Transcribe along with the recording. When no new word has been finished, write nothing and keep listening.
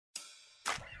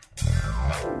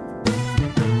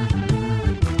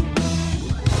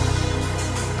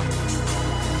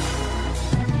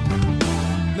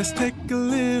Let's take a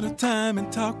little time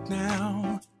and talk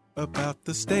now about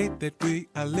the state that we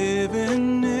are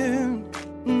living in.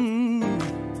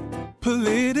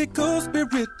 Political,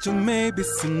 spiritual, maybe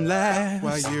some laughs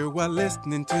while you are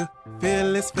listening to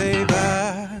Phyllis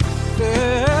Favor.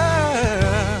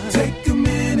 Yeah. Take a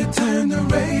minute, turn the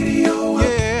radio up,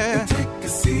 and take a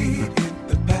seat in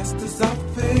the pastor's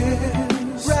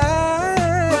office.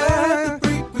 Right the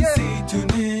frequency,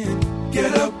 tune in,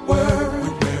 get up word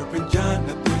with Reverend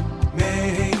Jonathan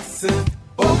Mason.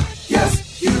 Oh,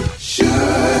 yes, you should.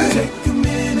 Take a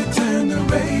minute, turn the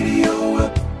radio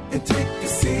up, and take a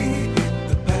seat in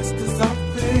the pastor's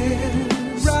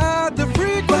office. Ride the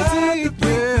frequency,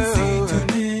 tune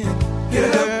in,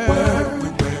 get up word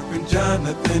with Reverend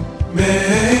Jonathan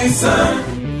Mason.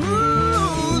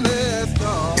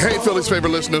 Hey, Philly's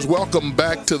favorite listeners, welcome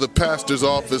back to the pastor's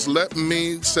office. Let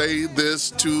me say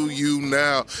this to you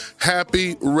now.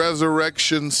 Happy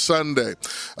Resurrection Sunday.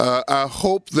 I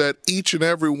hope that each and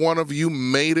every one of you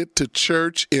made it to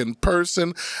church in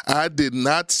person. I did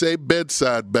not say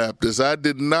bedside Baptist. I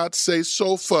did not say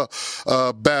sofa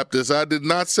Baptist. I did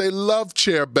not say love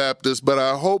chair Baptist, but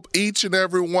I hope each and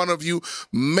every one of you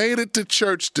made it to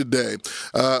church today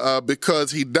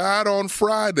because he died on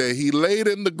Friday. He laid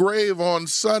in the grave on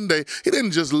Sunday. He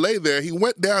didn't just lay there. He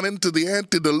went down into the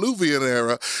antediluvian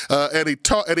era, and he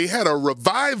taught, and he had a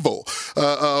revival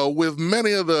with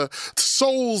many of the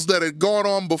souls that had gone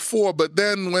on before. But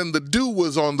then when the dew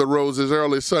was on the roses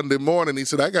early Sunday morning, he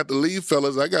said, I got to leave,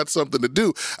 fellas. I got something to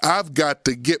do. I've got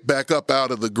to get back up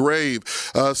out of the grave.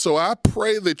 So I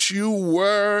pray that you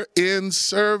were in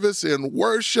service, in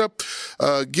worship,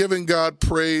 giving God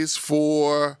praise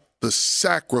for the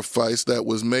sacrifice that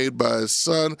was made by his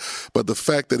son, but the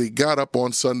fact that he got up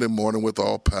on Sunday morning with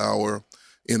all power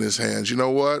in his hands. You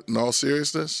know what? In all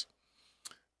seriousness,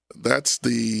 that's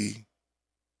the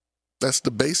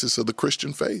basis of the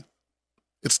Christian faith.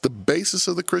 It's the basis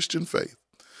of the Christian faith.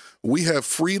 We have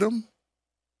freedom.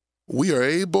 We are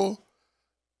able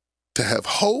to have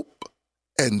hope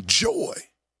and joy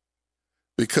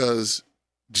because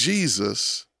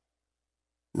Jesus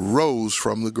rose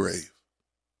from the grave.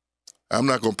 I'm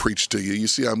not going to preach to you. You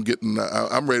see, I'm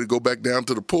ready to go back down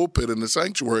to the pulpit in the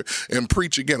sanctuary and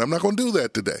preach again. I'm not going to do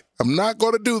that today. I'm not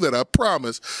going to do that, I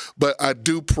promise. But I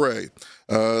do pray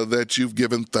that you've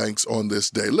given thanks on this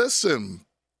day. Listen,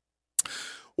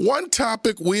 one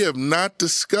topic we have not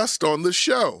discussed on the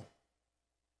show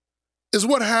is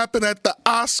what happened at the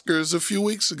Oscars a few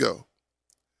weeks ago.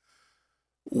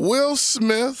 Will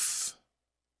Smith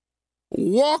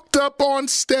walked up on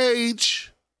stage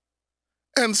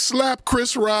and slap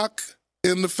Chris Rock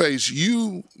in the face.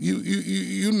 You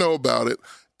know about it.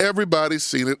 Everybody's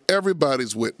seen it.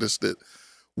 Everybody's witnessed it.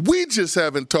 We just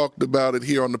haven't talked about it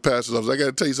here on the pastor's office. I got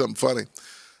to tell you something funny.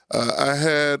 I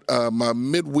had my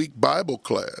midweek Bible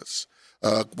class,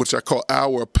 which I call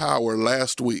Hour of Power,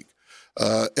 last week.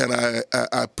 And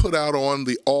I put out on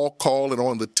the all call and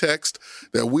on the text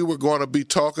that we were going to be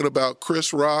talking about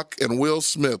Chris Rock and Will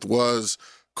Smith. Was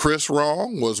Chris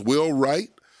wrong? Was Will right?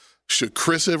 Should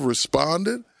Chris have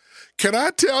responded? Can I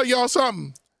tell y'all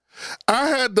something? I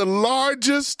had the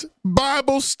largest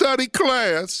Bible study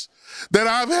class that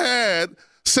I've had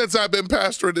since I've been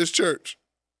pastoring this church.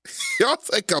 Y'all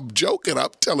think I'm joking?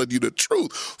 I'm telling you the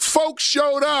truth. Folks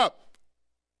showed up,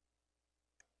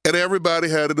 and everybody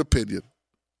had an opinion.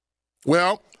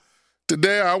 Well,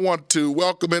 today I want to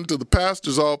welcome into the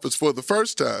pastor's office for the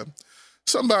first time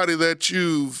somebody that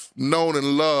you've known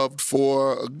and loved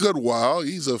for a good while.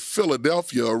 He's a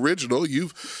Philadelphia original.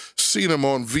 You've seen him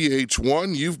on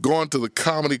VH1. You've gone to the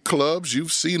comedy clubs.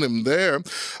 You've seen him there.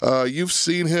 You've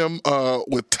seen him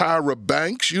with Tyra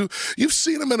Banks. You've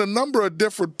seen him in a number of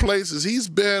different places. He's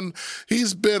been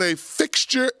a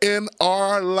fixture in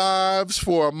our lives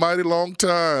for a mighty long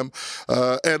time.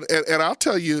 And I'll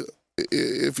tell you,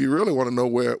 if you really want to know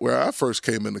where I first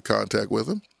came into contact with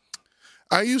him,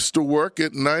 I used to work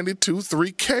at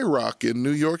 92.3 K-Rock in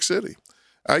New York City.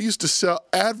 I used to sell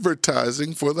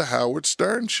advertising for the Howard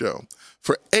Stern Show.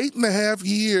 For 8.5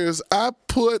 years, I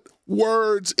put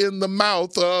words in the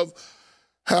mouth of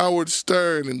Howard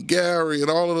Stern and Gary and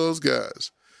all of those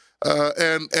guys.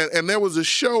 And there was a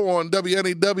show on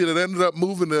WNEW that ended up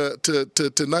moving to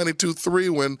 92.3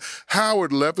 when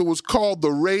Howard left. It was called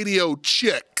The Radio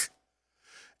Chick.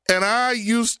 And I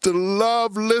used to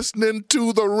love listening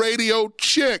to The Radio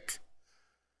Chick.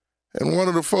 And one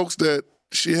of the folks that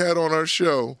she had on her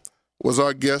show was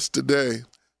our guest today.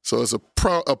 So it's a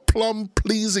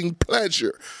plum-pleasing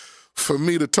pleasure for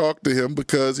me to talk to him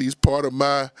because he's part of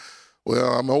my,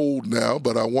 well, I'm old now,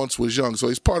 but I once was young, so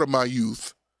he's part of my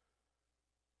youth.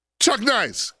 Chuck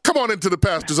Nice, come on into the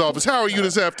pastor's office. How are you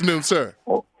this afternoon, sir?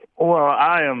 Well,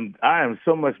 I am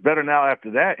so much better now after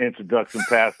that introduction,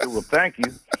 Pastor. Well, thank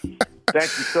you. Thank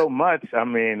you so much. I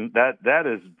mean, that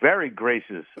is very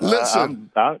gracious.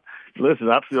 Listen.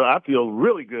 I feel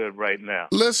really good right now.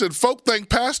 Listen, folk think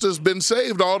pastors been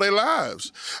saved all their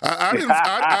lives. I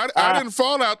didn't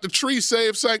fall out the tree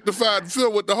saved, sanctified, and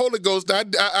filled with the Holy Ghost.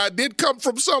 I did come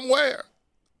from somewhere.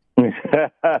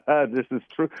 This is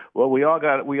true. Well, we all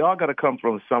got to come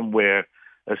from somewhere,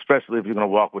 especially if you're going to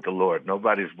walk with the Lord.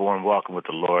 Nobody's born walking with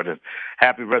the Lord. And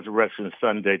happy Resurrection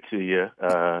Sunday to you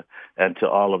and to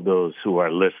all of those who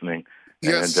are listening.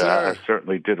 Yes, and sir. I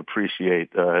certainly did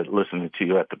appreciate listening to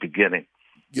you at the beginning.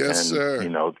 Yes, sir. You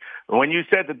know, when you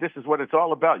said that this is what it's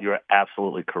all about, you're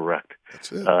absolutely correct.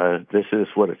 That's it. This is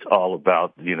what it's all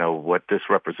about. You know, what this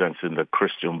represents in the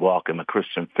Christian walk and the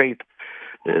Christian faith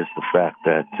is the fact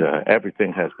that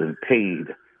everything has been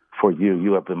paid for you.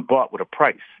 You have been bought with a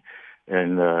price.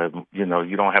 And, you know,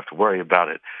 you don't have to worry about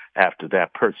it after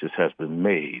that purchase has been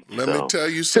made. Let me tell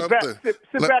you something.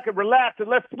 Sit back and relax, and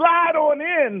let's slide on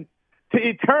in to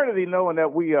eternity, knowing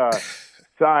that we are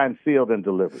signed, sealed, and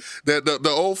delivered.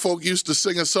 The old folk used to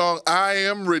sing a song, I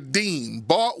am redeemed,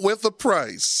 bought with a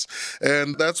price.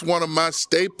 And that's one of my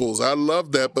staples. I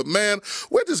love that. But, man,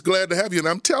 we're just glad to have you. And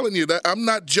I'm telling you that I'm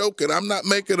not joking. I'm not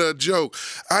making a joke.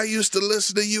 I used to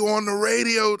listen to you on the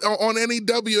radio, on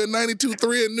NEW in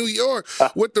 92.3 in New York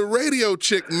with the radio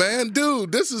chick, man.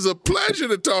 Dude, this is a pleasure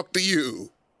to talk to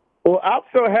you. Well, I'm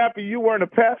so happy you weren't a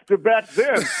pastor back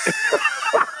then.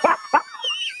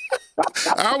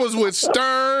 I was with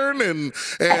Stern and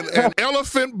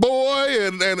Elephant Boy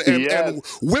and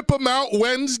Whip 'em Out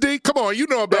Wednesday. Come on, you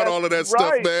know about all of that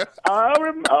stuff, man.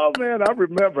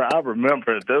 I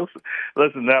remember those.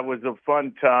 Listen, that was a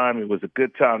fun time. It was a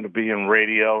good time to be in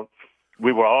radio.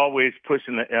 We were always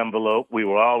pushing the envelope. We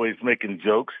were always making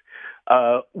jokes.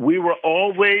 We were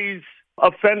always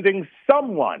offending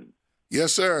someone.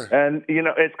 Yes, sir. And, you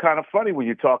know, it's kind of funny when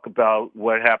you talk about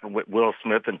what happened with Will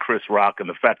Smith and Chris Rock and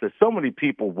the fact that so many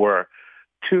people were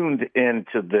tuned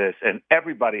into this and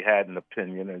everybody had an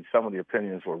opinion, and some of the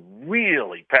opinions were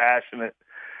really passionate.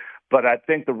 But I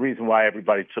think the reason why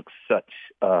everybody took such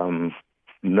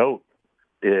note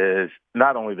is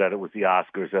not only that it was the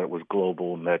Oscars, that it was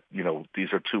global, and that, you know,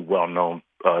 these are two well-known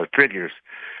figures,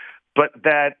 but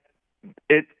that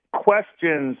it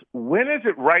questions, when is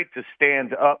it right to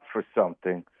stand up for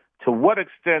something? To what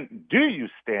extent do you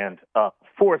stand up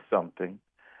for something?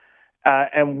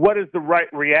 And what is the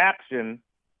right reaction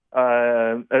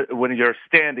when you're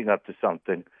standing up to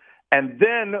something? And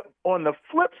then on the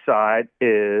flip side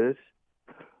is,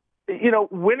 you know,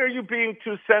 when are you being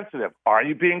too sensitive? Are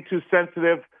you being too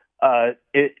sensitive?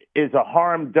 Is a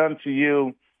harm done to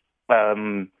you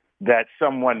that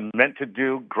someone meant to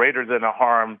do greater than a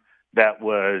harm that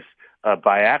was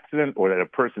by accident, or that a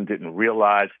person didn't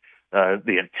realize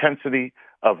the intensity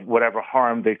of whatever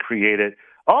harm they created?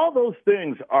 All those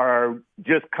things are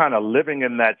just kind of living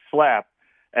in that slap,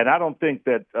 and I don't think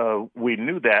that we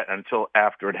knew that until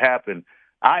after it happened.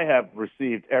 I have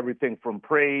received everything from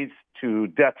praise to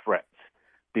death threats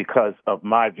because of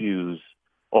my views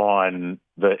on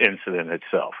the incident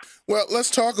itself. Well,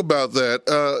 let's talk about that.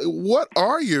 What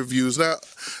are your views now?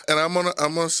 And I'm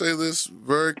gonna say this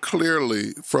very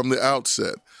clearly from the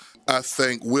outset. I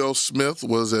think Will Smith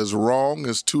was as wrong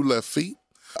as two left feet.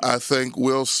 I think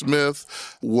Will Smith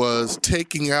was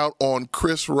taking out on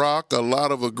Chris Rock a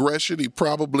lot of aggression. He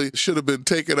probably should have been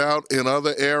taken out in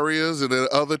other areas and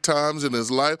at other times in his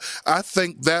life. I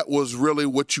think that was really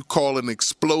what you call an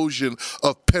explosion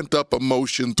of pent-up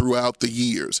emotion throughout the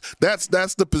years. That's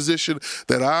the position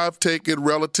that I've taken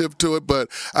relative to it, but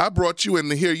I brought you in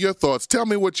to hear your thoughts. Tell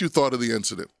me what you thought of the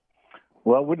incident.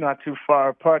 Well, we're not too far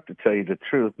apart, to tell you the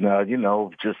truth. Now, you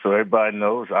know, just so everybody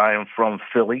knows, I am from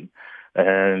Philly.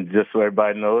 And just so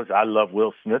everybody knows, I love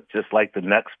Will Smith just like the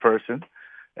next person.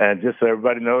 And just so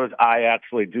everybody knows, I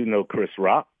actually do know Chris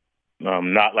Rock.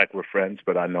 Not like we're friends,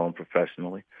 but I know him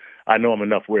professionally. I know him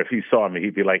enough where if he saw me,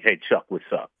 he'd be like, hey, Chuck, what's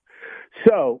up?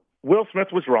 So Will Smith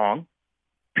was wrong,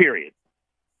 period.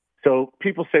 So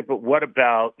people say, but what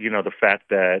about, you know, the fact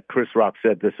that Chris Rock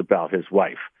said this about his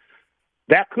wife?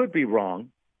 That could be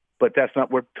wrong, but that's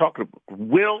not what we're talking about.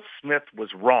 Will Smith was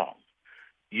wrong.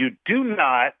 You do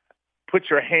not put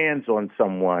your hands on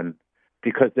someone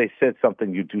because they said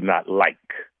something you do not like.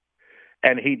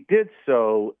 And he did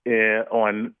so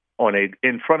in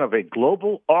front of a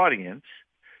global audience.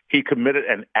 He committed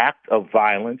an act of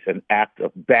violence, an act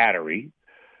of battery.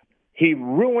 He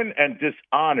ruined and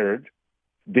dishonored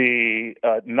the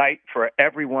night for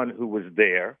everyone who was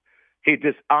there. He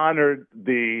dishonored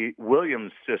the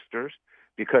Williams sisters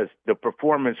because the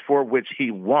performance for which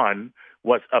he won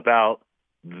was about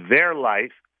their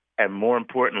life and, more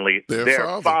importantly,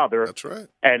 their father. That's right.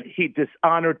 And he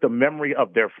dishonored the memory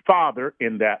of their father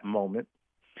in that moment.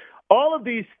 All of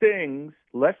these things,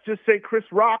 let's just say Chris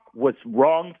Rock was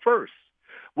wrong first.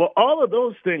 Well, all of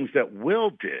those things that Will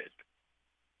did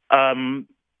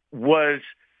was,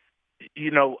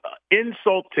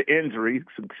 insult to injury,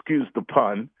 excuse the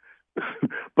pun,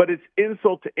 but it's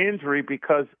insult to injury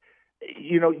because,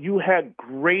 you had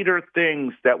greater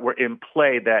things that were in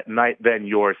play that night than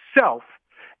yourself,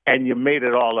 and you made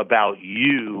it all about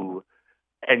you.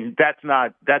 And that's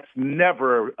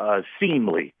never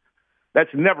seemly.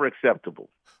 That's never acceptable.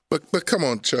 But come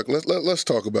on, Chuck, let's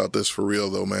talk about this for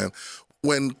real, though, man.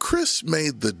 When Chris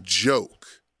made the joke,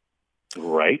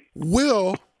 right,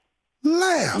 Will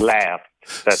laughed.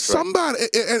 That's somebody,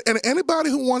 right. And anybody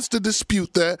who wants to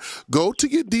dispute that, go to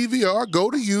your DVR,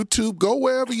 go to YouTube, go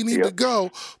wherever you need to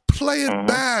go, play it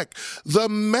back. The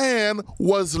man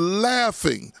was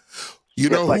laughing. You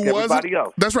know like who wasn't?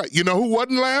 Else. That's right. You know who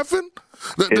wasn't laughing?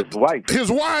 His wife.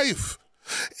 His wife.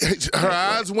 Her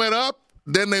eyes went up,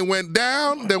 then they went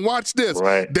down. Then watch this.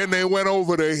 Right. Then they went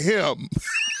over to him.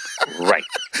 Right.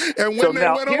 And when they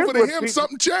went over to him,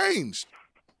 something changed.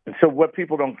 So what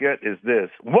people don't get is this.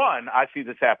 One, I see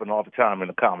this happen all the time in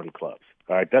the comedy clubs.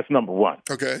 All right, that's number one.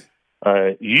 Okay.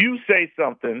 You say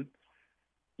something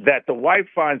that the wife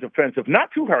finds offensive,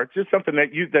 not to her, just something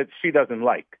that she doesn't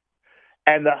like.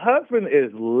 And the husband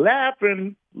is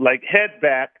laughing like head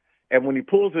back, and when he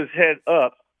pulls his head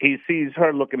up, he sees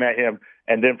her looking at him,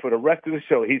 and then for the rest of the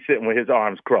show, he's sitting with his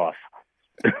arms crossed.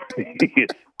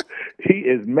 He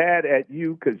is mad at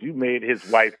you because you made his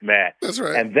wife mad. That's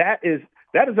right. And that is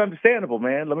understandable,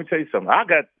 man. Let me tell you something. I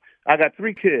got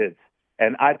 3 kids,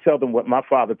 and I tell them what my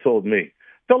father told me.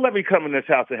 Don't let me come in this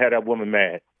house and have that woman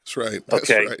mad. That's right. That's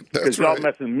okay? right. Because y'all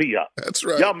messing me up. That's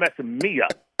right. Y'all messing me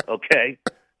up. Okay.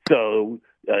 So,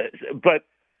 but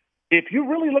if you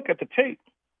really look at the tape,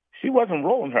 she wasn't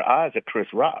rolling her eyes at Chris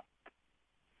Rock.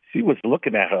 She was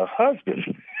looking at her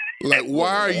husband. Like,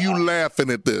 why are you laughing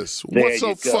at this? What's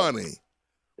so funny?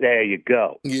 There you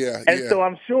go. Yeah. And so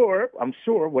I'm sure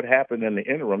what happened in the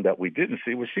interim that we didn't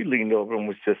see was she leaned over and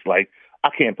was just like, I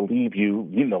can't believe you.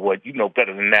 You know what? You know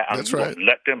better than that. That's I'm right. going to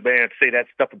let them man say that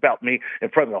stuff about me in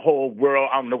front of the whole world.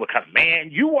 I don't know what kind of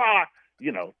man you are.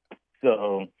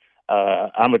 So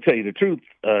I'm going to tell you the truth.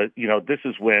 This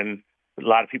is when a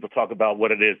lot of people talk about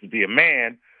what it is to be a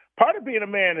man. Part of being a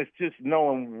man is just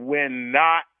knowing when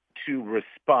not to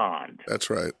respond. That's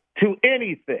right. To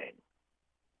anything.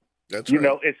 That's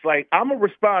right. It's like, I'm going to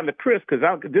respond to Chris because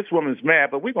this woman's mad,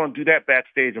 but we're going to do that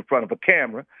backstage in front of a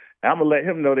camera. And I'm going to let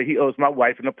him know that he owes my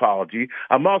wife an apology.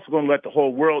 I'm also going to let the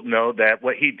whole world know that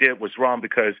what he did was wrong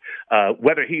because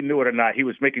whether he knew it or not, he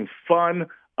was making fun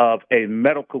of a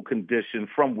medical condition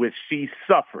from which she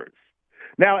suffers.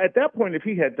 Now, at that point, if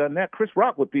he had done that, Chris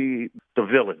Rock would be the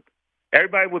villain.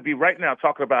 Everybody would be right now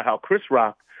talking about how Chris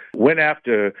Rock went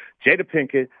after Jada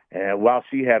Pinkett while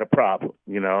she had a problem,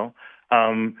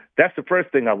 That's the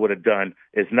first thing I would have done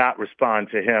is not respond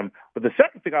to him. But the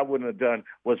second thing I wouldn't have done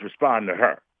was respond to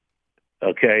her,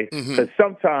 okay? Because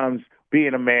sometimes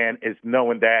being a man is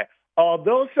knowing that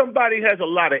although somebody has a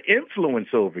lot of influence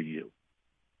over you,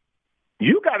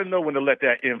 you got to know when to let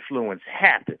that influence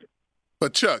happen.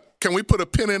 But Chuck, can we put a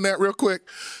pin in that real quick?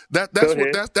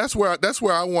 That's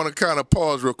where I want to kind of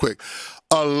pause real quick.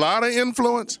 A lot of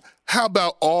influence. How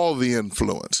about all the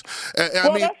influence? That's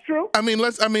true.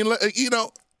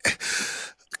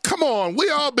 Come on, we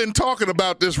all been talking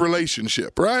about this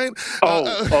relationship, right?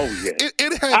 Yeah.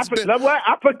 It has been.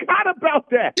 I forgot about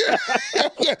that.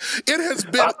 Yeah.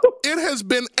 It has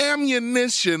been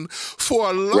ammunition for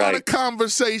a lot of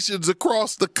conversations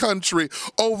across the country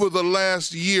over the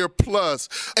last year plus.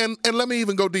 And let me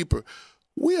even go deeper.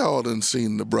 We all done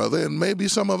seen the brother, and maybe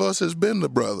some of us has been the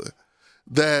brother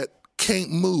that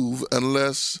can't move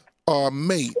unless our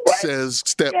mate says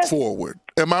step forward.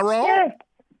 Am I wrong? Yeah.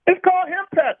 It's called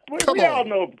henpeck. We all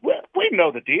know. We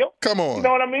know the deal. Come on. You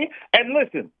know what I mean? And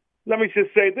listen, let me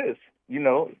just say this.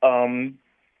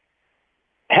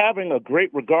 Having a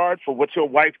great regard for what your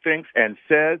wife thinks and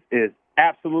says is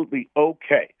absolutely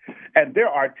okay. And there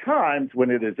are times when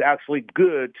it is actually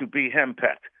good to be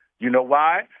henpecked. You know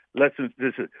why? Listen,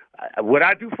 this is what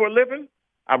I do for a living.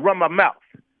 I run my mouth.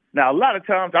 Now, a lot of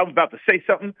times I'm about to say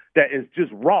something that is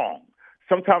just wrong.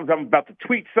 Sometimes I'm about to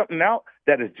tweet something out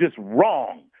that is just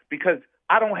wrong because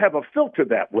I don't have a filter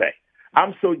that way.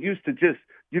 I'm so used to just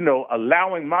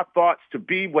allowing my thoughts to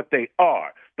be what they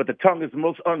are. But the tongue is the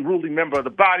most unruly member of the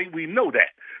body. We know that.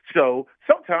 So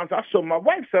sometimes I show my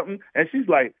wife something, and she's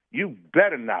like, you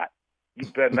better not. You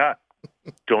better not.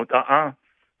 Don't, I'm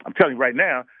telling you right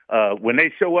now, when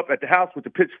they show up at the house with the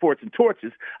pitchforks and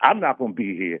torches, I'm not going to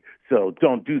be here. So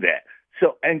don't do that.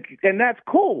 So, and that's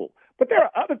cool. But there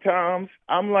are other times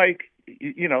I'm like,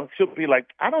 she'll be like,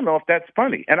 I don't know if that's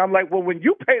funny. And I'm like, well, when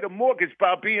you pay the mortgage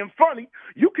by being funny,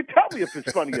 you can tell me if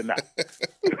it's funny or not.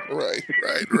 Right.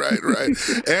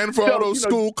 And for all those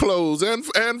school clothes and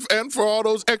for all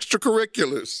those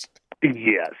extracurriculars.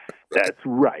 Yes, that's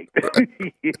right.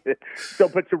 So,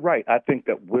 but you're right. I think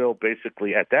that Will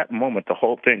basically, at that moment, the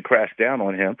whole thing crashed down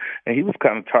on him, and he was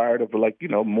kind of tired of,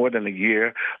 more than a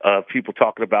year of people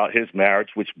talking about his marriage,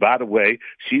 which, by the way,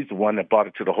 she's the one that brought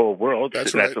it to the whole world,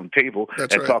 That's sitting right. at some table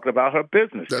That's and right. talking about her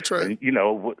business. That's right.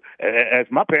 And, as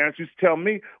my parents used to tell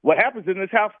me, what happens in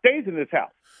this house stays in this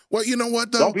house. Well, you know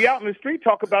what, though? Don't be out in the street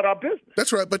talking about our business.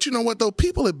 That's right. But you know what, though?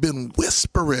 People have been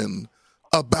whispering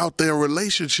about their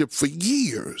relationship for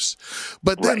years.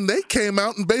 But then they came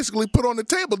out and basically put on the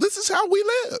table, this is how we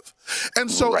live. And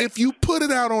so if you put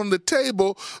it out on the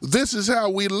table, this is how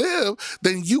we live,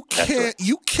 then you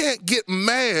can't get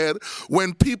mad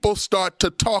when people start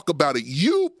to talk about it.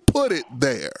 You put it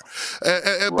there.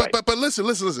 But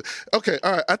listen. Okay,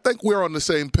 all right. I think we're on the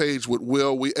same page with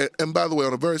Will. And by the way,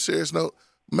 on a very serious note,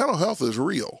 mental health is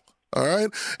real. All right?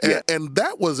 And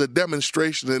that was a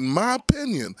demonstration, in my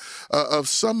opinion, of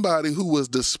somebody who was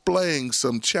displaying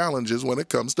some challenges when it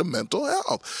comes to mental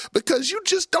health, because you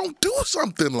just don't do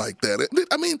something like that.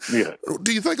 I mean,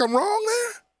 do you think I'm wrong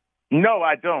there? No,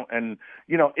 I don't. And,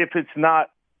 if it's not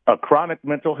a chronic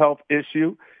mental health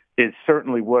issue, it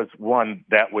certainly was one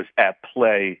that was at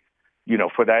play,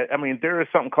 for that. I mean, there is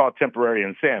something called temporary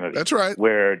insanity. That's right.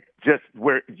 Where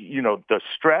the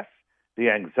stress, the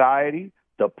anxiety,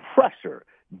 the pressure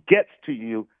gets to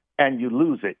you and you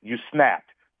lose it. You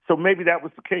snapped. So maybe that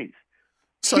was the case.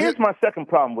 So here's my second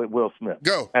problem with Will Smith.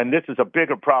 Go. And this is a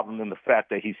bigger problem than the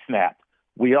fact that he snapped.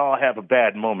 We all have a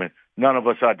bad moment. None of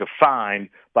us are defined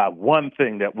by one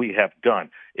thing that we have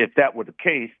done. If that were the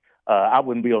case, I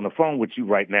wouldn't be on the phone with you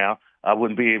right now. I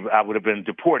would have been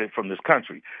deported from this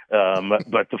country.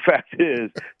 But the fact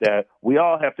is that we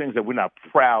all have things that we're not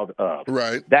proud of.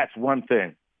 Right. That's one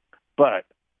thing. But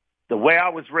the way I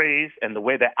was raised and the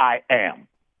way that I am,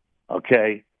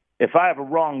 okay, if I ever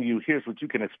wrong you, here's what you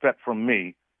can expect from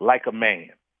me, like a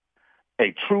man.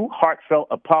 A true heartfelt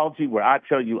apology where I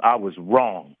tell you I was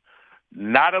wrong.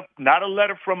 Not a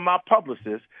letter from my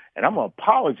publicist, and I'm going to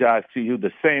apologize to you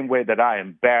the same way that I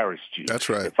embarrassed you. That's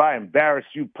right. If I embarrassed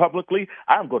you publicly,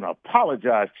 I'm going to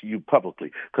apologize to you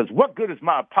publicly. Because what good is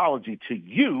my apology to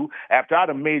you after I'd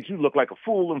have made you look like a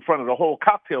fool in front of the whole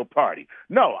cocktail party?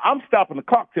 No, I'm stopping the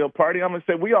cocktail party. I'm going to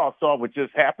say we all saw what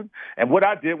just happened, and what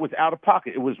I did was out of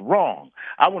pocket. It was wrong.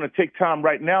 I want to take time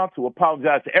right now to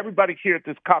apologize to everybody here at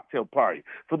this cocktail party.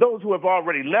 For those who have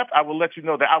already left, I will let you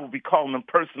know that I will be calling them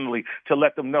personally to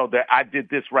let them know that I did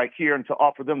this right here and to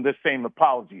offer them this same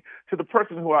apology. To the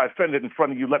person who I offended in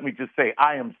front of you, let me just say,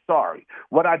 I am sorry.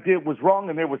 What I did was wrong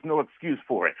and there was no excuse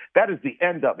for it. That is the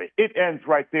end of it. It ends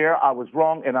right there. I was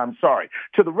wrong and I'm sorry.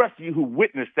 To the rest of you who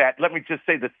witnessed that, let me just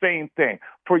say the same thing.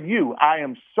 For you, I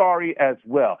am sorry as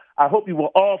well. I hope you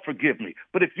will all forgive me.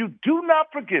 But if you do not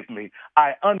forgive me,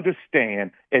 I understand.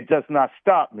 It does not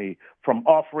stop me from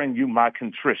offering you my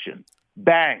contrition.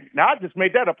 Bang. Now, I just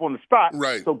made that up on the spot.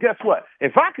 Right. So guess what?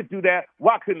 If I could do that,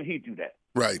 why couldn't he do that?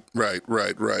 Right.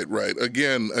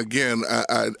 Again,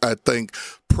 I think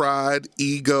pride,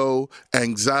 ego,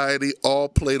 anxiety all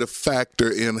played a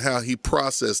factor in how he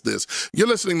processed this. You're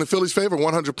listening to Philly's Favorite,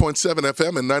 100.7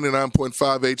 FM and 99.5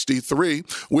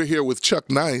 HD3. We're here with Chuck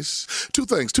Nice. Two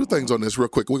things on this real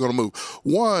quick. We're going to move.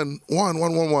 One.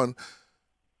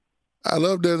 I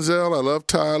love Denzel. I love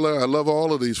Tyler. I love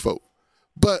all of these folks.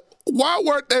 But why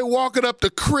weren't they walking up to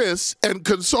Chris and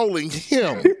consoling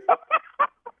him?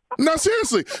 No,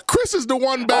 seriously. Chris is the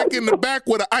one back in the back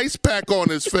with an ice pack on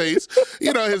his face.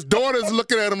 His daughter's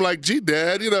looking at him like, gee,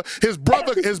 Dad. His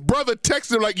brother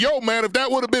texted him like, yo, man, if that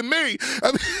would have been me.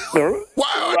 I mean,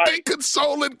 why aren't they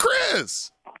consoling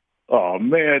Chris? Oh,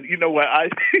 man. You know what?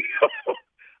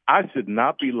 I should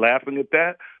not be laughing at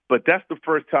that, but that's the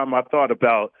first time I thought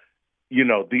about,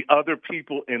 the other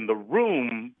people in the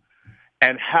room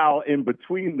and how in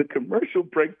between the commercial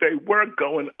break they were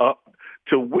going up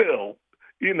to Will.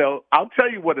 I'll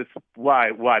tell you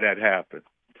why that happened.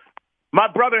 My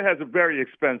brother has a very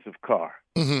expensive car,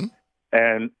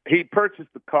 and he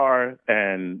purchased the car,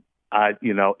 and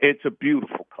it's a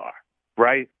beautiful car,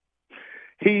 right?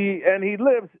 He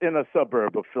lives in a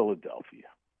suburb of Philadelphia,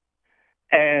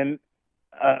 And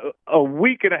a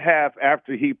week and a half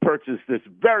after he purchased this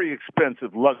very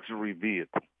expensive luxury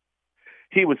vehicle,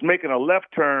 he was making a left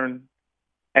turn,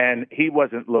 and he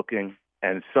wasn't looking,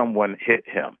 and someone hit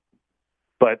him.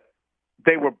 But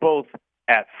they were both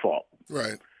at fault.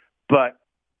 Right. But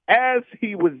as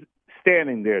he was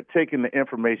standing there taking the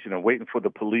information and waiting for the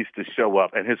police to show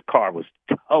up, and his car was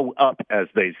towed up, as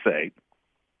they say,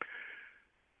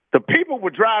 the people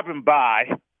were driving by,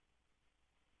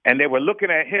 and they were looking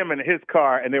at him and his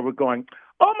car, and they were going,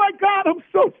 "Oh, my God, I'm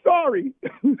so sorry."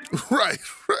 Right.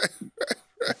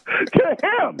 To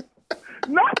him.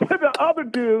 Not to the other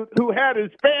dude who had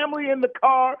his family in the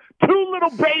car, 2 little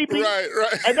babies,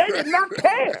 Right. and they did not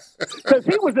care because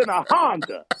he was in a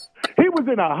Honda. He was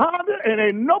in a Honda, and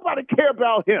ain't nobody care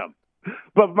about him.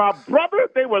 But my brother,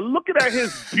 they were looking at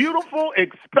his beautiful,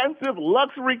 expensive,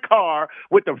 luxury car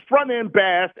with the front end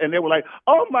bass, and they were like,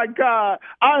 "Oh, my God,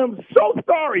 I am so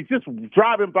sorry," just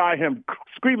driving by him,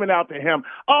 screaming out to him,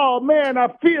 "Oh, man, I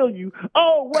feel you.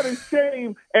 Oh, what a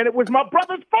shame." And it was my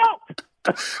brother's fault.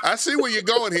 I see where you're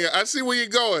going here. I see where you're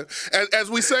going.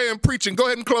 As we say in preaching, go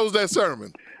ahead and close that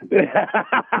sermon.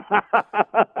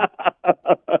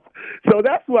 So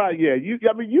that's why, you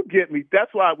get me.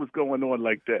 That's why I was going on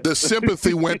like that. The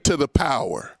sympathy went to the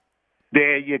power.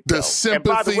 There you go. The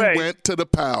sympathy went to the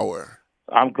power.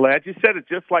 I'm glad you said it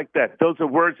just like that. Those are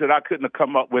words that I couldn't have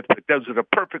come up with, but those are the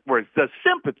perfect words. The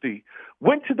sympathy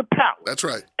went to the power. That's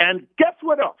right. And guess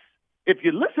what else? If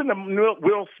you listen to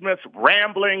Will Smith's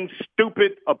rambling,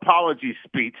 stupid apology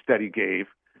speech that he gave,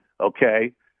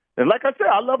 okay, and like I said,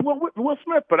 I love Will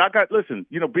Smith, but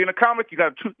being a comic, you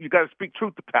got to speak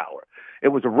truth to power. It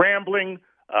was a rambling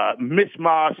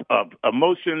mishmash of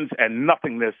emotions and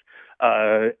nothingness,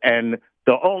 and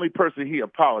the only person he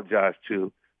apologized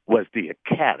to was the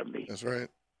Academy. That's right.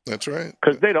 That's right.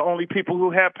 Because they're the only people who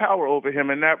have power over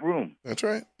him in that room. That's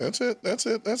right. That's it.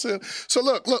 So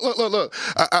look.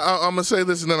 I'm going to say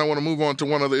this, and then I want to move on to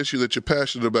one other issue that you're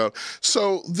passionate about.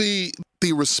 So the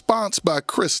response by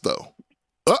Chris, though.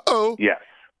 Uh-oh. Yes.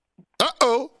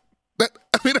 Uh-oh.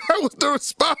 That was the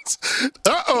response.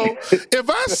 Uh-oh. If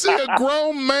I see a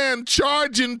grown man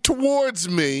charging towards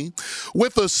me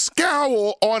with a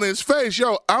scowl on his face,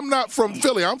 I'm not from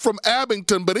Philly. I'm from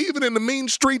Abington, but even in the mean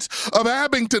streets of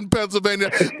Abington,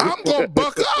 Pennsylvania, I'm going to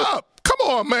buck up. Come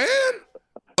on, man.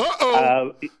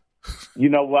 Uh-oh. You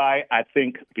know why? I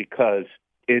think because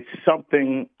it's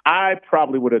something I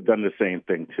probably would have done the same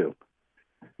thing, too.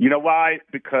 You know why?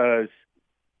 Because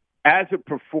as a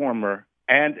performer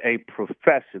and a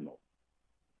professional,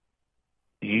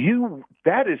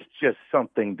 that is just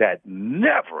something that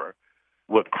never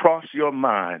would cross your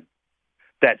mind,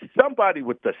 that somebody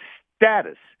with the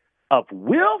status of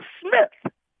Will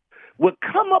Smith would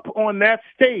come up on that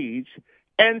stage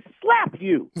and slap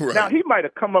you. Right. Now, he might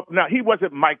have come up. Now, he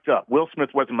wasn't mic'd up. Will Smith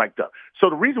wasn't mic'd up. So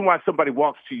the reason why somebody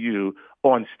walks to you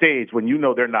on stage when you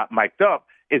know they're not mic'd up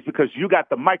is because you got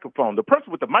the microphone. The person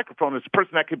with the microphone is the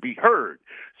person that can be heard.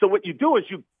 So what you do is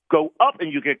you go up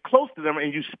and you get close to them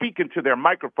and you speak into their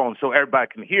microphone so everybody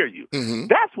can hear you. Mm-hmm.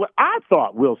 That's what I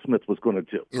thought Will Smith was going to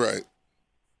do. Right.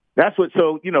 That's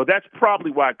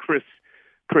probably why Chris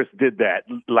did that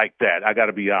like that. I got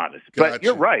to be honest. Gotcha. But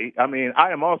you're right. I mean,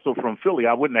 I am also from Philly.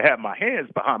 I wouldn't have had my hands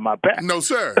behind my back. No,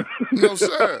 sir. No,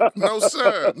 sir. No,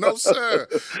 sir. No, sir.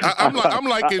 I'm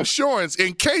like insurance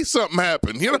in case something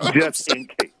happened. You know what Just I'm in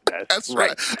case. That's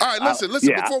right. All right, listen.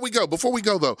 Yeah. Before we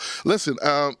go though, listen.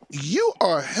 You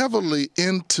are heavily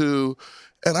into,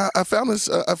 and I found this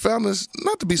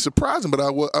not to be surprising, but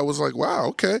I was like, wow,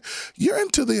 okay, you're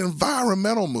into the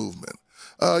environmental movement.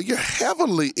 You're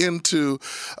heavily into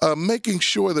making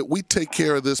sure that we take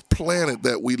care of this planet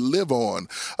that we live on.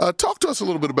 Talk to us a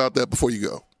little bit about that before you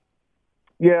go.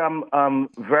 Yeah, I'm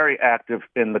very active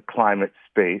in the climate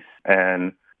space,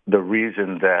 and the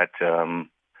reason that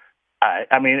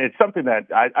it's something that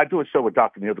I do a show with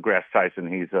Dr. Neil deGrasse Tyson.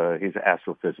 He's an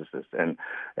astrophysicist, and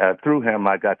through him,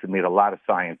 I got to meet a lot of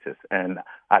scientists, and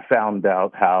I found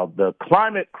out how the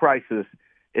climate crisis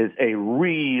is a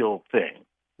real thing.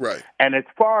 Right. And it's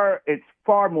far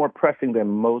more pressing than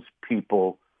most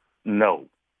people know.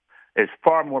 It's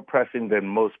far more pressing than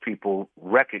most people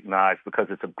recognize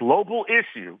because it's a global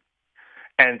issue.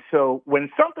 And so when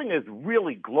something is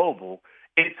really global,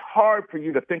 it's hard for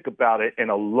you to think about it in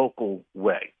a local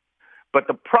way. But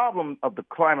the problem of the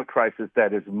climate crisis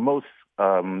that is most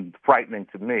frightening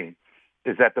to me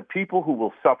is that the people who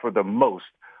will suffer the most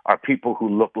are people who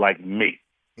look like me.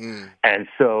 And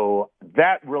so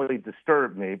that really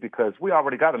disturbed me because we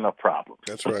already got enough problems.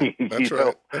 That's right. That's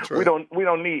right. That's right. We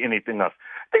don't need anything else.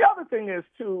 The other thing is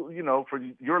too, for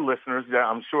your listeners,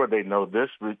 I'm sure they know this.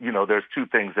 There's two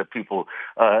things that people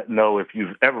know if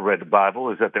you've ever read the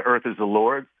Bible: is that the earth is the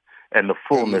Lord's and the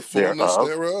fullness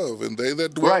thereof, and they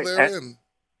that dwell therein.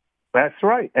 That's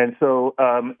right. And so,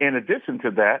 in addition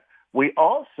to that, we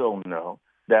also know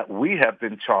that we have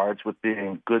been charged with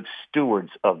being good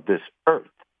stewards of this earth.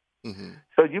 Mm-hmm.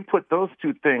 So you put those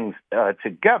two things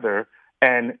together,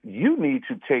 and you need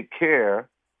to take care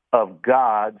of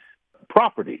God's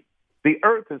property. The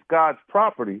earth is God's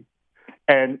property,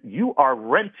 and you are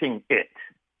renting it.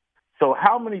 So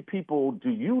how many people do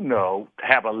you know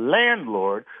have a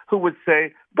landlord who would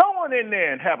say, go on in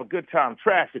there and have a good time,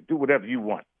 trash it, do whatever you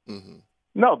want? Mm-hmm.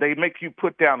 No, they make you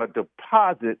put down a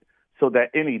deposit so that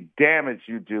any damage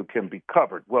you do can be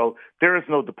covered. Well, there is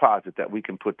no deposit that we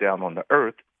can put down on the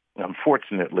earth.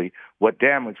 Unfortunately, what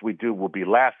damage we do will be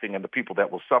lasting, and the people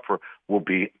that will suffer will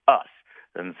be us.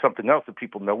 And something else that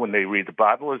people know when they read the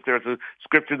Bible is there's a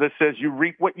scripture that says you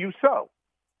reap what you sow.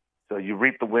 So you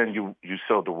reap the wind, you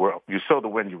sow the world. You sow the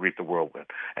wind, you reap the whirlwind.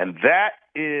 And that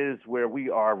is where we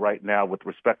are right now with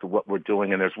respect to what we're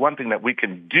doing. And there's one thing that we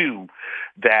can do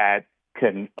that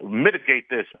can mitigate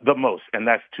this the most, and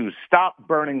that's to stop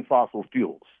burning fossil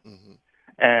fuels. Mm-hmm.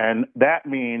 And that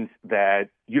means that,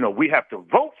 we have to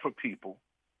vote for people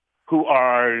who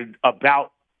are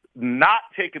about not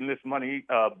taking this money,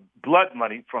 blood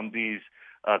money from these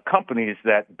companies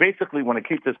that basically want to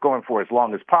keep this going for as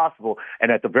long as possible,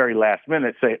 and at the very last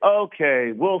minute say,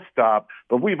 okay, we'll stop,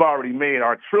 but we've already made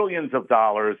our trillions of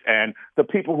dollars, and the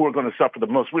people who are going to suffer the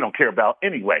most we don't care about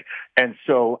anyway. And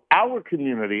so our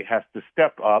community has to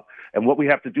step up, and what we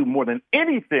have to do more than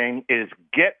anything is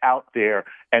get out there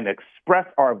and express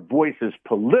our voices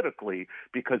politically,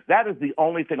 because that is the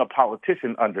only thing a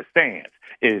politician understands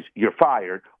is you're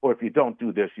fired, or if you don't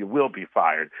do this, you will be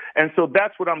fired. And so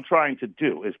that's what I'm trying to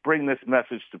do, is bring this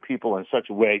message to people in such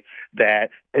a way that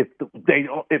if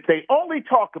they only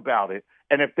talk about it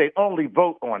and if they only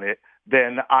vote on it,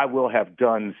 then I will have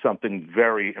done something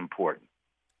very important.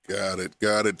 Got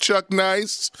it. Chuck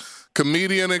Nice,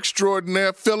 comedian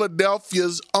extraordinaire,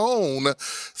 Philadelphia's own.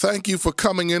 Thank you for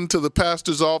coming into the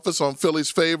pastor's office on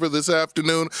Philly's Favor this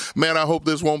afternoon. Man, I hope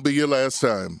this won't be your last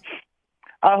time.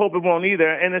 I hope it won't either.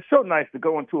 And it's so nice to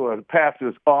go into a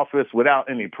pastor's office without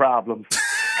any problems.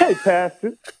 Hey,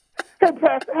 Pastor. Hey,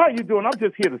 Pastor, how you doing? I'm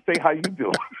just here to say how you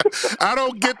doing. I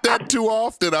don't get that too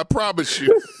often, I promise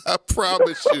you.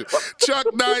 Chuck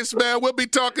Nice, man, we'll be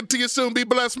talking to you soon. Be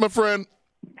blessed, my friend.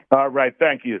 All right,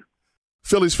 thank you.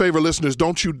 Philly's Favor listeners,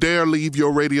 don't you dare leave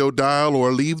your radio dial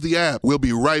or leave the app. We'll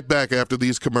be right back after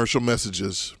these commercial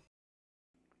messages.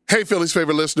 Hey, Philly's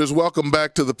Favor listeners, welcome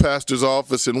back to the pastor's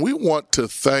office, and we want to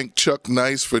thank Chuck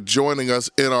Nice for joining us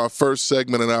in our first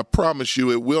segment, and I promise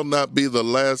you it will not be the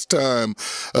last time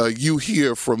you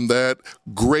hear from that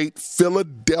great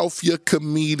Philadelphia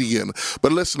comedian.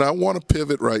 But listen, I want to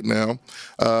pivot right now,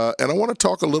 and I want to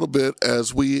talk a little bit,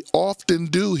 as we often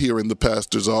do here in the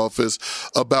pastor's office,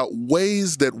 about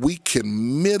ways that we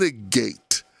can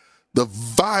mitigate the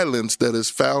violence that has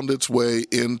found its way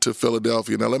into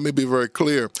Philadelphia. Now, let me be very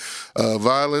clear.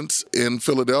 Violence in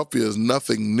Philadelphia is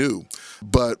nothing new.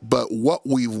 But what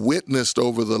we've witnessed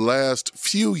over the last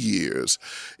few years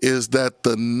is that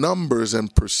the numbers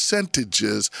and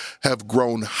percentages have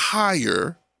grown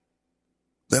higher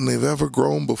than they've ever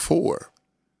grown before.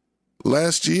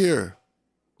 Last year,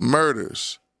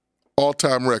 murders,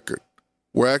 all-time record.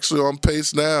 We're actually on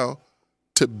pace now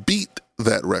to beat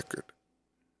that record.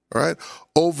 All right,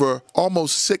 over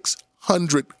almost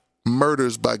 600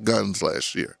 murders by guns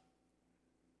last year.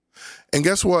 And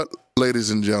guess what, ladies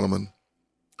and gentlemen?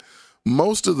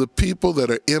 Most of the people that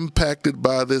are impacted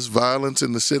by this violence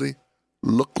in the city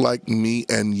look like me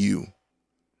and you.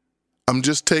 I'm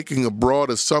just taking a broad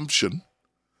assumption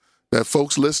that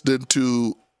folks listening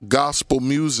to gospel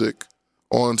music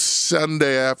on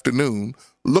Sunday afternoon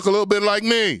look a little bit like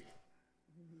me.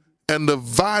 And the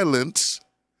violence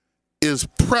is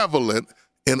prevalent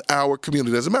in our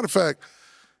community. As a matter of fact,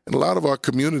 in a lot of our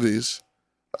communities,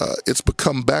 it's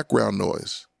become background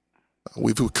noise.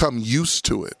 We've become used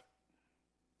to it.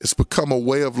 It's become a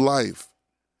way of life,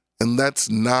 and that's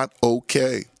not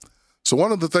okay. So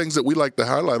one of the things that we like to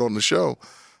highlight on the show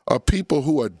are people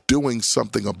who are doing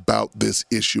something about this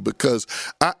issue, because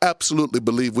I absolutely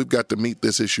believe we've got to meet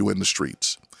this issue in the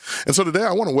streets. And so today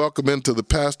I want to welcome into the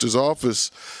pastor's office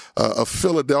a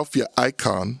Philadelphia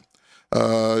icon,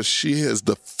 She is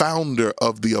the founder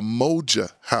of the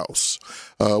Umoja House,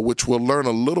 which we'll learn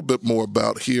a little bit more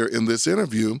about here in this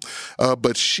interview.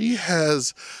 But she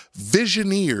has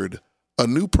visioneered a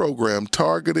new program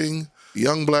targeting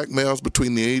young black males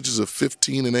between the ages of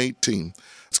 15 and 18.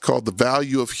 It's called The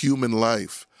Value of Human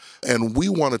Life. And we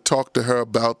want to talk to her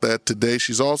about that today.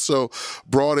 She's also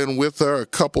brought in with her a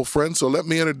couple friends. So let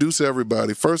me introduce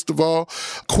everybody. First of all,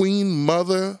 Queen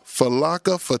Mother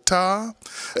Falaka Fattah.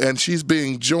 And she's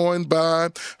being joined by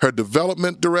her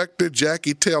development director,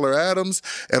 Jackie Taylor Adams,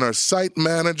 and her site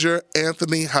manager,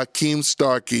 Anthony Hakeem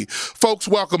Starkey. Folks,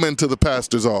 welcome into the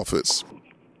pastor's office.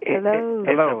 Hello.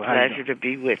 It's a pleasure to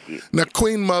be with you. Now,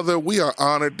 Queen Mother, we are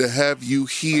honored to have you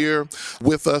here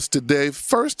with us today.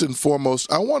 First and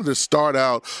foremost, I wanted to start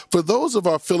out, for those of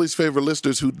our Philly's favorite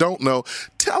listeners who don't know,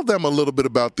 tell them a little bit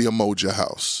about the Umoja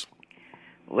House.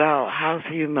 Well, House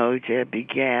of Umoja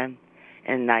began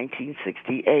in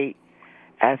 1968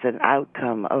 as an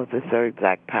outcome of the Third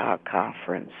Black Power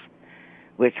Conference,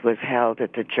 which was held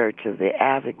at the Church of the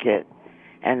Advocate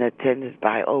and attended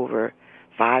by over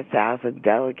 5,000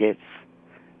 delegates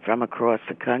from across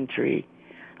the country,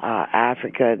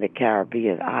 Africa and the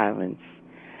Caribbean islands.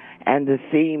 And the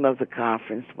theme of the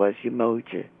conference was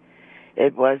Umoja.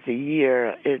 It was a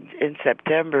year, in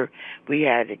September, we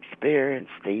had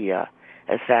experienced the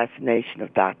assassination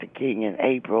of Dr. King in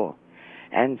April.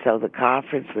 And so the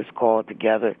conference was called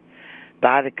together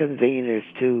by the conveners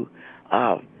to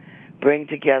bring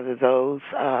together those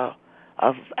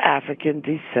of African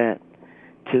descent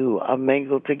to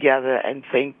mingle together and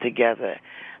think together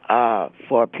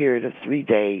for a period of 3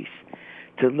 days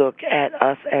to look at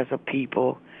us as a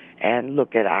people and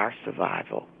look at our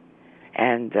survival.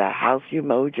 And House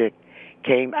Umoja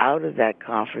came out of that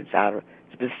conference,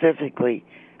 specifically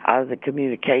out of the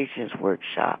communications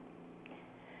workshop.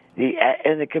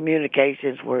 In the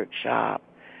communications workshop,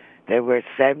 there were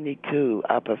 72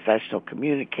 professional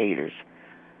communicators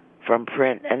from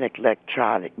print and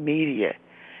electronic media.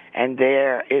 And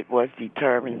there it was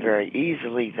determined very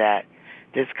easily that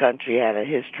this country had a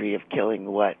history of killing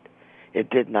what it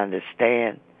didn't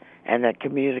understand, and that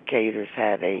communicators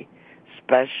had a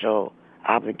special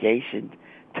obligation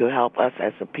to help us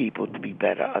as a people to be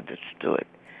better understood.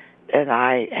 And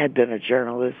I had been a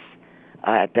journalist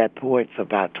at that point for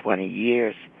about 20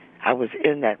 years. I was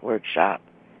in that workshop.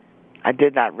 I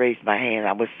did not raise my hand.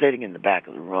 I was sitting in the back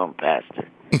of the room, Pastor.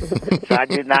 So I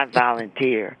did not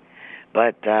volunteer.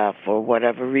 But for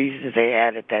whatever reasons they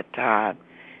had at that time,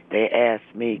 they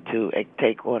asked me to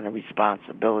take on the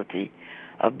responsibility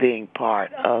of being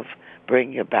part of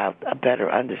bringing about a better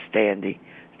understanding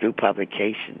through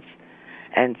publications.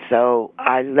 And so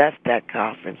I left that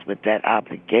conference with that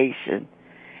obligation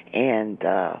and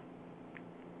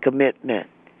commitment.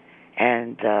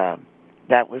 And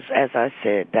that was, as I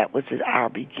said, that was our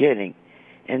beginning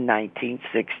in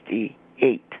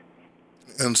 1968.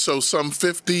 And so some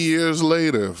 50 years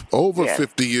later, over Yes.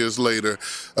 50 years later,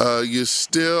 you're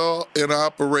still in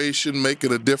operation,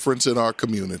 making a difference in our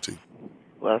community.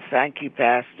 Well, thank you,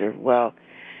 Pastor. Well,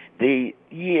 the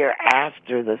year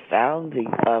after the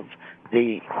founding of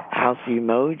the House of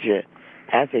Umoja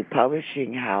as a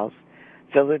publishing house,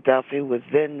 Philadelphia was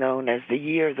then known as the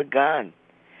Year of the Gun.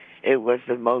 It was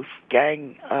the most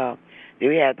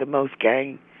we had the most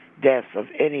gang deaths of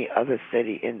any other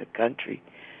city in the country.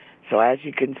 So as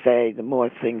you can say, the more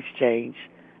things change,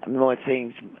 the more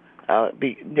things,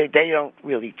 they don't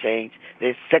really change.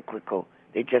 They're cyclical.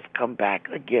 They just come back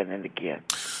again and again.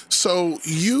 So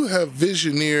you have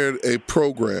visioneered a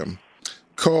program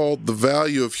called The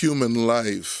Value of Human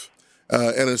Life,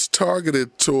 and it's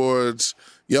targeted towards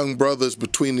young brothers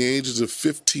between the ages of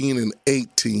 15 and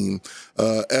 18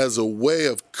 as a way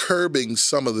of curbing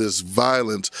some of this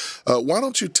violence. Why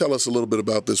don't you tell us a little bit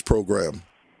about this program?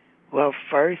 Well,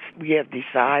 first, we have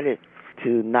decided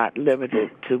to not limit it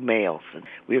to males.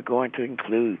 We're going to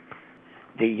include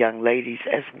the young ladies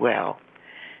as well.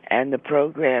 And the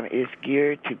program is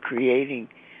geared to creating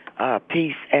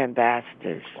peace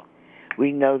ambassadors.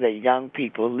 We know that young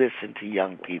people listen to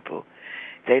young people.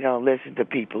 They don't listen to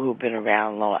people who've been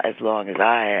around as long as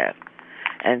I have.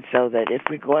 And so that if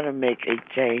we're going to make a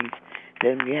change,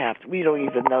 then we don't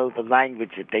even know the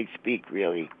language that they speak,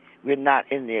 really. We're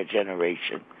not in their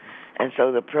generation. And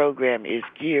so the program is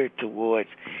geared towards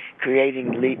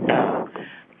creating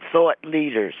thought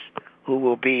leaders who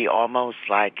will be almost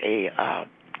like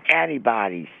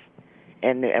antibodies.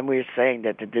 And we're saying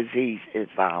that the disease is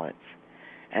violence.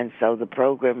 And so the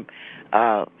program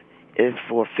is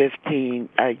for 15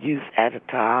 youth at a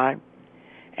time,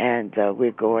 and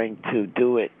we're going to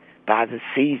do it by the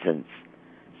seasons.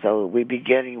 So we're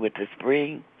beginning with the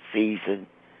spring season,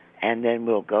 and then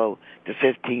we'll go to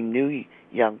 15 new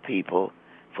young people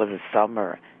for the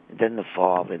summer, then the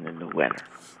fall, and then the winter.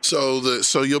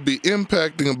 So you'll be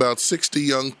impacting about 60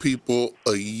 young people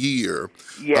a year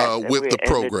with the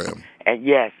program.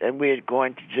 And we're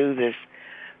going to do this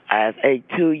as a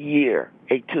two-year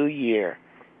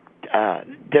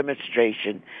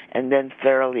demonstration, and then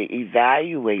thoroughly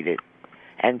evaluate it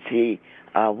and see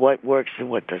what works and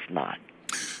what does not.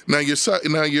 Now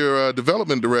your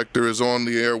development director is on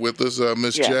the air with us,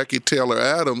 Miss Jackie Taylor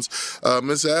Adams.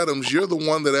 Miss Adams, you're the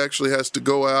one that actually has to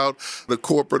go out to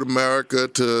corporate America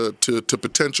to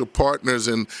potential partners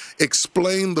and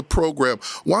explain the program.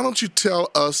 Why don't you tell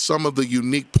us some of the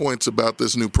unique points about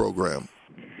this new program?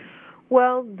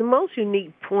 Well, the most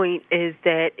unique point is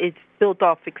that it's built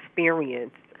off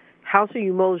experience. House of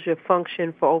Umoja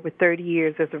functioned for over 30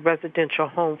 years as a residential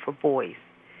home for boys.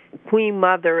 Queen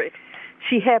Mother,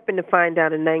 she happened to find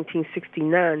out in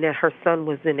 1969 that her son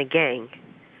was in a gang.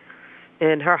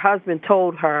 And her husband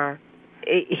told her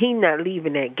he's not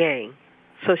leaving that gang.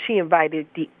 So she invited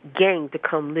the gang to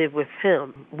come live with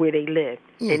him where they lived.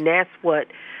 And that's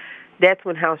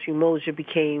when House Umoja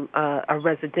became a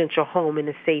residential home and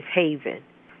a safe haven.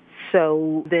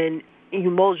 So then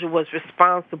Umoja was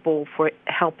responsible for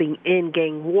helping end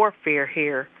gang warfare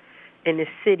here in the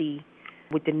city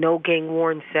with the No Gang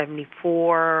War in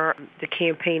 74, the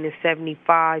campaign in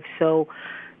 75. So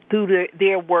through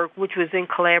their work, which was in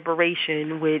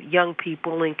collaboration with young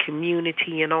people and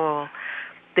community and all,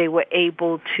 they were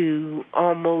able to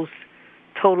almost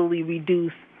totally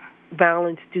reduce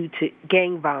violence due to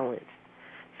gang violence.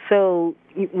 So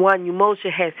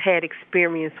Umoja has had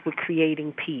experience with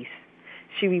creating peace.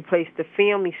 She replaced the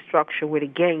family structure with a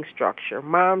gang structure.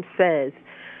 Mom says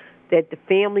that the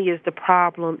family is the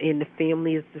problem and the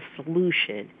family is the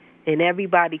solution. And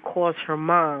everybody calls her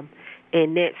mom.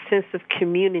 And that sense of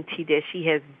community that she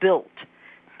has built,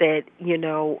 that,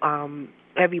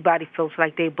 everybody feels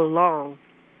like they belong.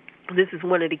 This is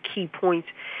one of the key points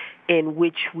in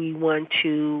which we want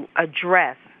to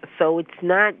address. So it's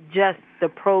not just the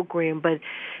program, but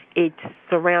it's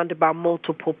surrounded by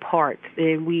multiple parts.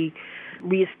 And we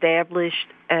reestablished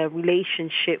a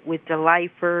relationship with the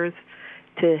lifers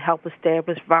to help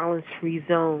establish violence-free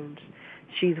zones.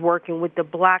 She's working with the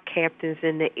block captains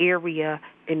in the area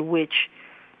in which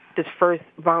this first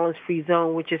violence-free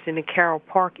zone, which is in the Carroll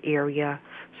Park area.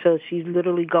 So she's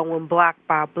literally going block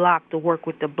by block to work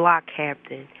with the block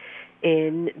captain.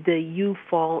 And the youth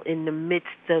fall in the midst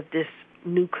of this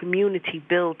new community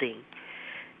building.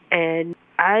 And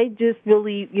I just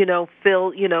really,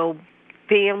 feel,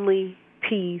 family,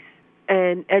 peace,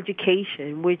 and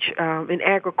education, which in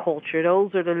agriculture,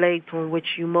 those are the legs on which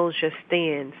Umoja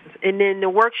stands. And then the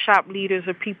workshop leaders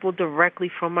are people directly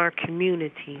from our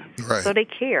community, so they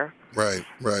care. Right.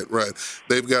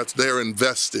 They're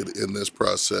invested in this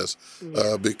process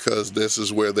because this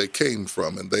is where they came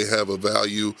from, and they have a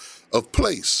value of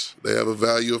place. They have a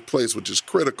value of place, which is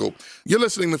critical. You're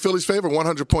listening to Philly's Favorite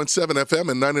 100.7 FM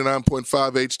and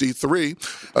 99.5 HD3.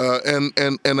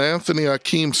 And Anthony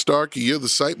Akeem Starkey, you're the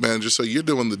site manager, so you're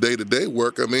doing the day-to-day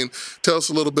work. I mean, tell us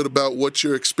a little bit about what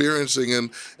you're experiencing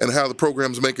and how the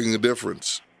program's making a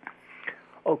difference.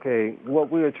 Okay, what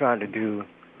we're trying to do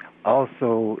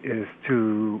also is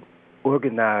to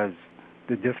organize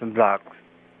the different blocks.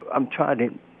 I'm trying to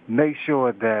make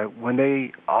sure that when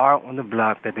they are on the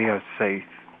block that they are safe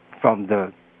from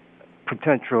the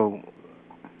potential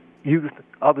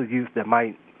other youth that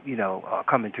might,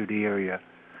 come into the area.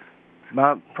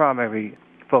 My primary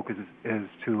focus is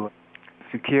to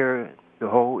secure the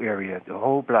whole area, the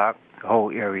whole block, the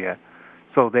whole area,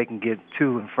 so they can get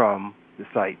to and from the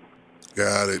site.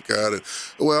 Got it.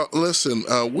 Well, listen,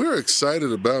 we're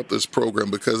excited about this program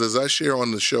because, as I share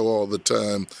on the show all the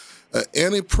time,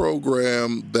 any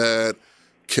program that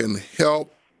can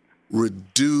help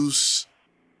reduce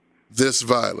this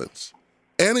violence,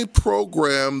 any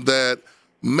program that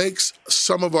makes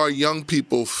some of our young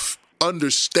people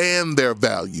understand their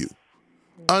value,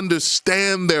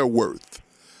 understand their worth,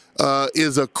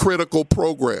 is a critical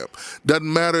program.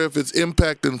 Doesn't matter if it's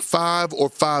impacting 5 or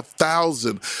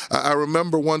 5,000. I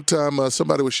remember one time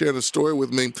somebody was sharing a story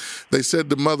with me. They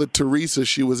said to Mother Teresa,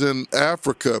 she was in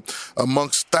Africa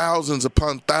amongst thousands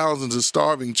upon thousands of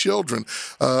starving children.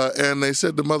 And they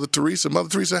said to Mother Teresa,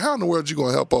 how in the world are you going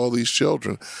to help all these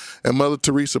children? And Mother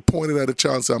Teresa pointed at a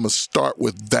child and said, I'm going to start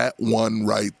with that one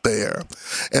right there.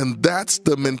 And that's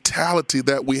the mentality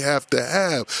that we have to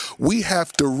have. We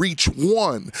have to reach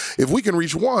one. if we can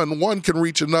reach one can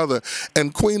reach another.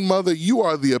 And Queen Mother, you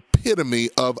are the epitome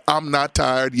of I'm not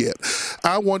tired yet.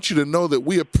 I want you to know that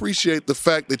we appreciate the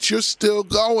fact that you're still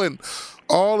going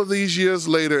all of these years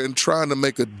later and trying to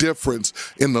make a difference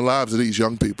in the lives of these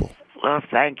young people. Well,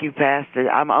 thank you, Pastor.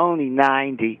 I'm only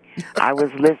 90. I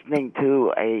was listening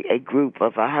to a group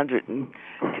of 100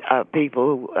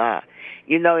 people who,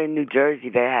 in New Jersey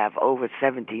they have over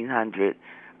 1,700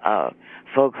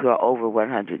 folks who are over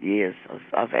 100 years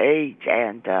of age,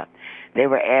 and they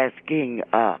were asking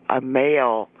a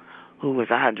male who was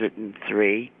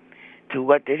 103 to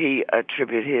what did he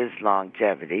attribute his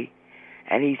longevity,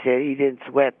 and he said he didn't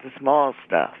sweat the small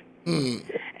stuff.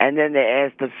 And then they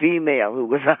asked a female who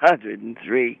was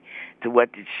 103 to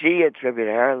what did she attribute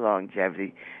her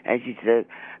longevity, and she said,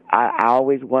 I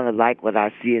always want to like what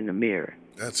I see in the mirror.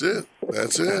 That's it.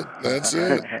 So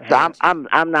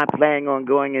I'm not planning on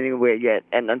going anywhere yet,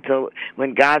 and until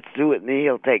when God's through with me,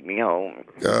 He'll take me home.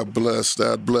 God bless.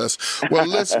 God bless. Well,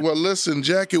 listen,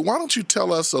 Jackie. Why don't you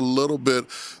tell us a little bit,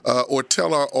 or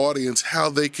tell our audience how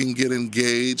they can get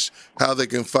engaged, how they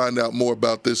can find out more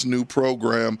about this new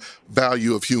program,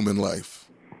 Value of Human Life.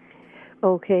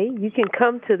 Okay, you can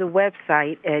come to the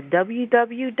website at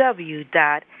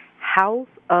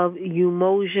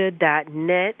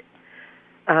www.houseofumoja.net.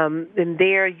 And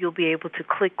there you'll be able to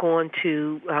click on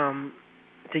to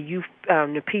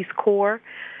the Peace Corps,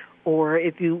 or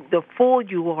if the full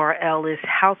URL is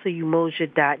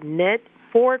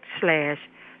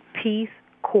houseofumoja.net/Peace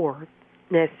Corps.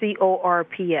 That's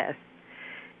CORPS,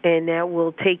 and that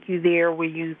will take you there where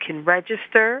you can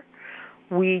register.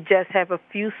 We just have a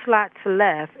few slots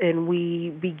left, and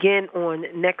we begin on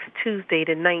next Tuesday,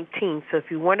 the 19th. So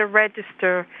if you want to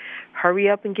register, hurry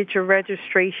up and get your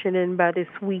registration in by this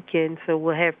weekend so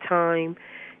we'll have time.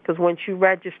 Because once you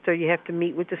register, you have to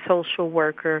meet with the social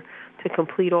worker to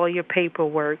complete all your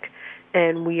paperwork.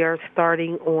 And we are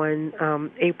starting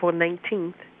on April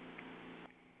 19th.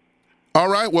 All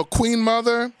right. Well, Queen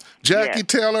Mother, Jackie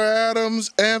Taylor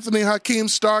Adams, Anthony Hakeem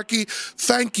Starkey,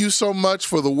 thank you so much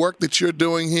for the work that you're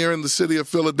doing here in the city of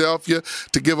Philadelphia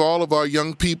to give all of our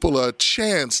young people a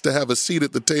chance to have a seat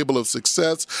at the table of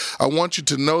success. I want you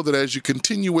to know that as you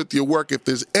continue with your work, if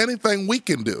there's anything we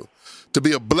can do to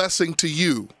be a blessing to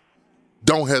you,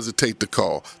 don't hesitate to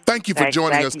call. Thank you for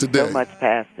joining us today. Thank you so much,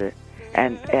 Pastor.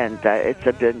 And it's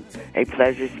been a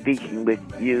pleasure speaking with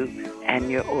you and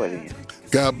your audience.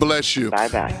 God bless you.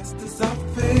 Bye-bye.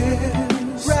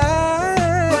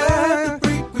 Ride the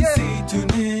frequency,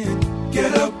 tune in,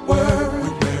 get up word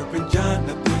with Reverend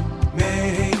Jonathan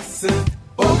Mason.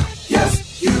 Oh,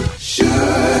 yes, you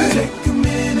should. Take a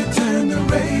minute, turn the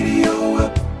radio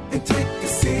up, and take a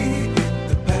seat in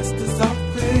the pastor's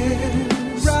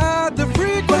office. Ride the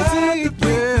frequency,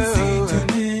 tune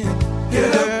in,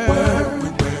 get up word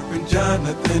with Reverend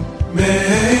Jonathan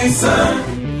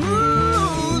Mason.